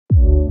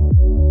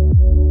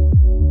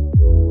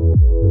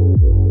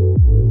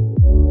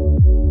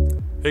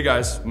Hey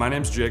guys, my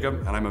name's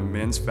Jacob and I'm a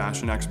men's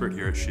fashion expert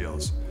here at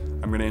Scheels.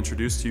 I'm going to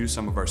introduce to you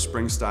some of our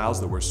spring styles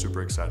that we're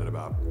super excited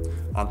about.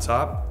 On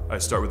top, I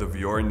start with a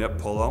Viore knit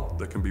polo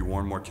that can be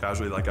worn more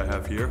casually like I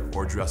have here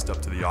or dressed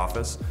up to the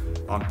office.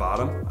 On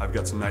bottom, I've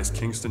got some nice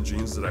Kingston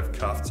jeans that I've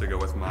cuffed to go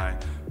with my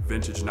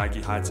vintage Nike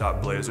high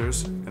top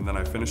blazers, and then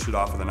I finish it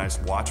off with a nice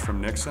watch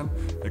from Nixon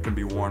that can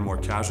be worn more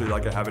casually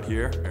like I have it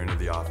here or into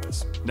the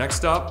office.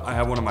 Next up, I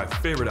have one of my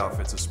favorite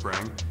outfits of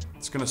spring.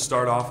 It's going to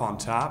start off on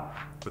top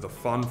with a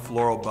fun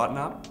floral button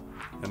up,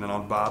 and then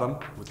on bottom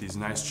with these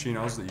nice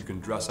chinos that you can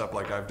dress up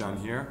like I've done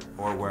here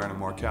or wear in a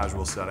more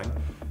casual setting.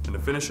 And to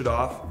finish it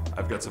off,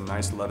 I've got some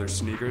nice leather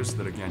sneakers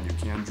that again you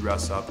can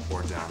dress up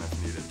or down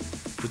if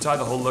needed. To tie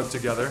the whole look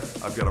together,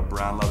 I've got a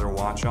brown leather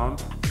watch on,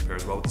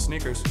 pairs well with the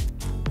sneakers.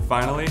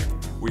 Finally,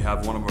 we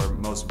have one of our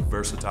most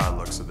versatile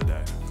looks of the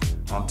day.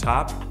 On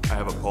top, I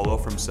have a polo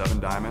from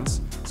 7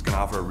 Diamonds. It's going to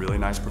offer a really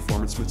nice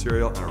performance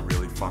material and a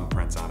really fun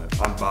print on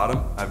it. On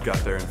bottom, I've got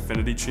their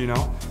Infinity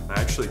Chino.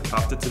 I actually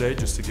cuffed it today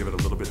just to give it a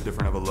little bit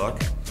different of a look.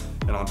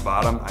 And on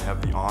bottom, I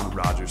have the On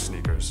Roger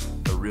sneakers.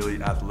 A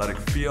really athletic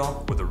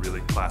feel with a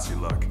really classy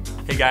look.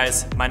 Hey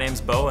guys, my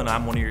name's Bo and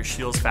I'm one of your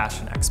Scheels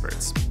fashion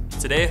experts.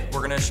 Today,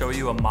 we're going to show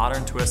you a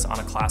modern twist on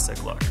a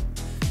classic look.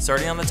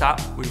 Starting on the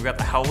top, we've got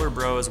the Howler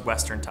Bros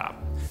Western top.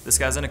 This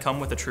guy's gonna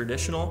come with a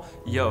traditional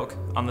yoke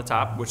on the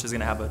top, which is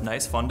gonna have a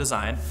nice fun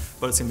design,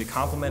 but it's gonna be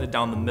complemented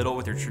down the middle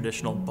with your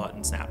traditional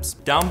button snaps.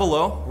 Down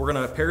below, we're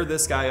gonna pair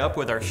this guy up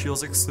with our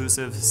Scheels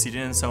exclusive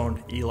seated and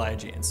sewn Eli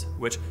jeans,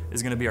 which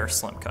is gonna be our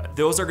slim cut.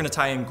 Those are gonna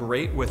tie in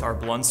great with our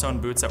Blundstone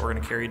boots that we're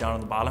gonna carry down on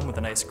the bottom with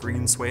a nice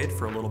green suede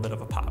for a little bit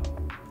of a pop.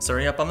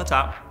 Starting up on the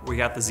top, we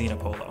got the Xena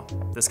Polo.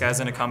 This guy's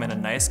gonna come in a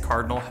nice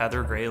cardinal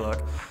heather gray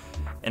look,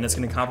 and it's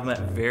going to complement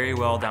very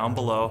well down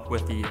below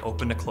with the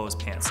open to close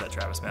pants that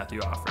Travis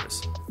Matthew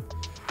offers.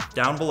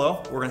 Down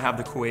below, we're going to have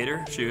the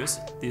Quader shoes.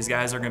 These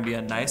guys are going to be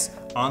a nice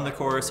on the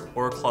course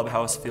or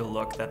clubhouse feel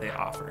look that they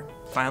offer.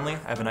 Finally,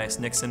 I have a nice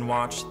Nixon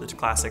watch, the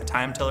classic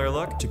time teller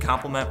look, to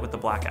complement with the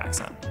black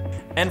accent.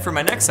 And for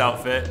my next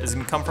outfit is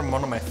going to come from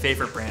one of my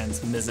favorite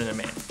brands, Mizzen &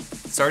 Main.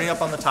 Starting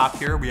up on the top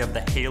here, we have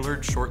the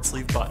Haylard short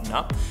sleeve button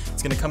up.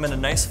 It's gonna come in a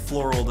nice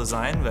floral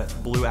design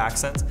with blue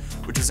accents,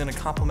 which is gonna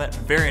complement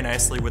very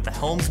nicely with the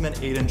Helmsman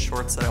 8-inch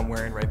shorts that I'm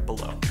wearing right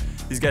below.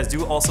 These guys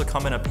do also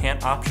come in a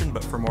pant option,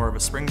 but for more of a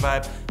spring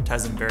vibe,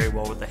 ties in very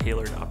well with the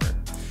Haylard upper.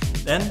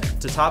 Then,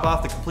 to top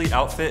off the complete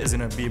outfit is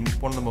gonna be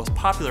one of the most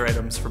popular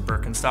items for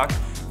Birkenstock,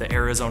 the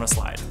Arizona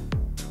Slide.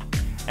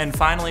 And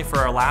finally, for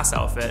our last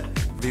outfit,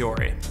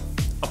 Viore.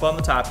 Up on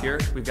the top here,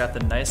 we've got the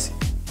nice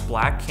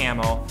black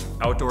camo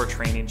outdoor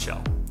training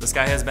shell. This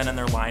guy has been in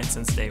their line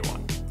since day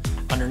one.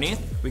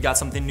 Underneath, we got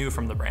something new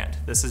from the brand.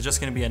 This is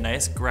just gonna be a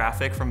nice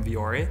graphic from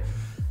Viore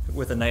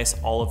with a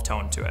nice olive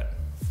tone to it.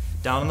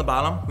 Down on the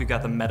bottom, we've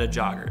got the Meta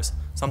joggers,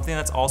 something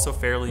that's also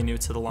fairly new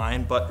to the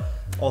line, but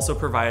also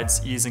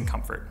provides ease and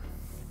comfort.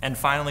 And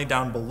finally,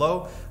 down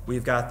below,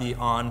 we've got the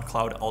On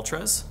Cloud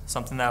Ultras,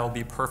 something that will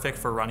be perfect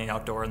for running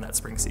outdoor in that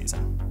spring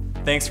season.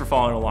 Thanks for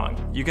following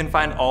along. You can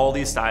find all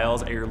these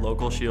styles at your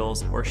local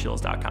Scheels or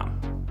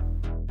Scheels.com.